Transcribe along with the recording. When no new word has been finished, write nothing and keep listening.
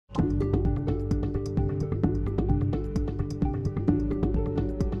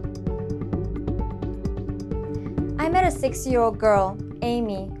I met a 6-year-old girl,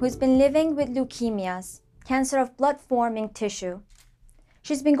 Amy, who's been living with leukemias, cancer of blood-forming tissue.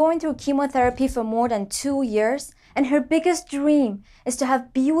 She's been going through chemotherapy for more than 2 years, and her biggest dream is to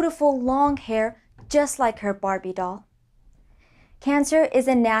have beautiful long hair just like her Barbie doll. Cancer is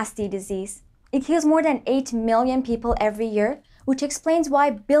a nasty disease. It kills more than 8 million people every year, which explains why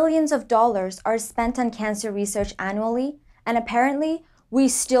billions of dollars are spent on cancer research annually, and apparently, we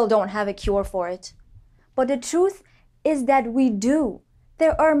still don't have a cure for it. But the truth is that we do.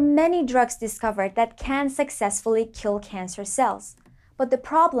 There are many drugs discovered that can successfully kill cancer cells. But the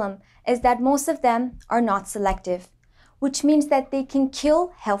problem is that most of them are not selective, which means that they can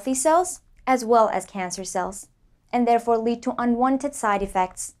kill healthy cells as well as cancer cells, and therefore lead to unwanted side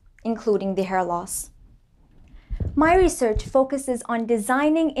effects, including the hair loss. My research focuses on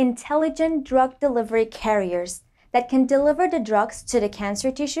designing intelligent drug delivery carriers that can deliver the drugs to the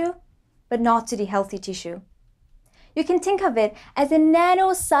cancer tissue, but not to the healthy tissue. You can think of it as a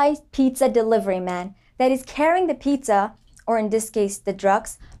nano-sized pizza delivery man that is carrying the pizza, or in this case the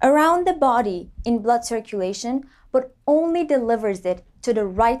drugs, around the body in blood circulation, but only delivers it to the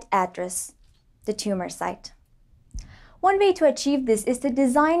right address, the tumor site. One way to achieve this is to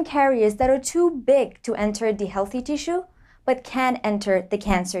design carriers that are too big to enter the healthy tissue, but can enter the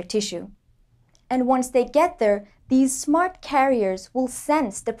cancer tissue. And once they get there, these smart carriers will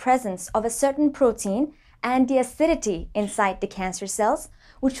sense the presence of a certain protein and the acidity inside the cancer cells,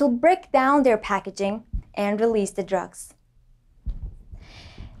 which will break down their packaging and release the drugs.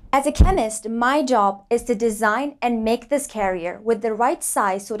 As a chemist, my job is to design and make this carrier with the right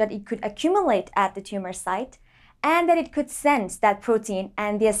size so that it could accumulate at the tumor site and that it could sense that protein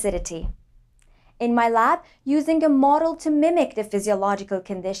and the acidity. In my lab, using a model to mimic the physiological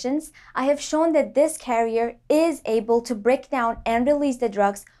conditions, I have shown that this carrier is able to break down and release the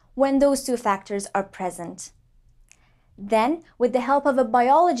drugs when those two factors are present. Then, with the help of a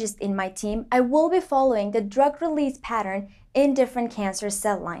biologist in my team, I will be following the drug release pattern in different cancer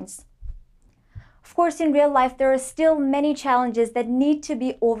cell lines. Of course, in real life, there are still many challenges that need to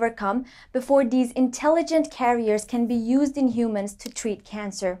be overcome before these intelligent carriers can be used in humans to treat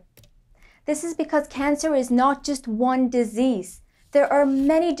cancer. This is because cancer is not just one disease. There are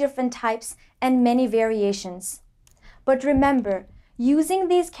many different types and many variations. But remember, using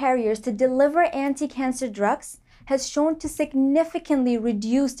these carriers to deliver anti-cancer drugs has shown to significantly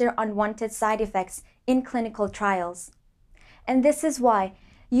reduce their unwanted side effects in clinical trials. And this is why,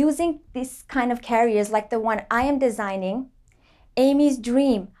 using these kind of carriers like the one I am designing, Amy's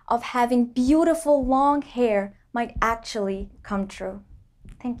dream of having beautiful long hair might actually come true.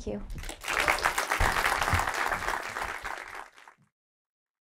 Thank you.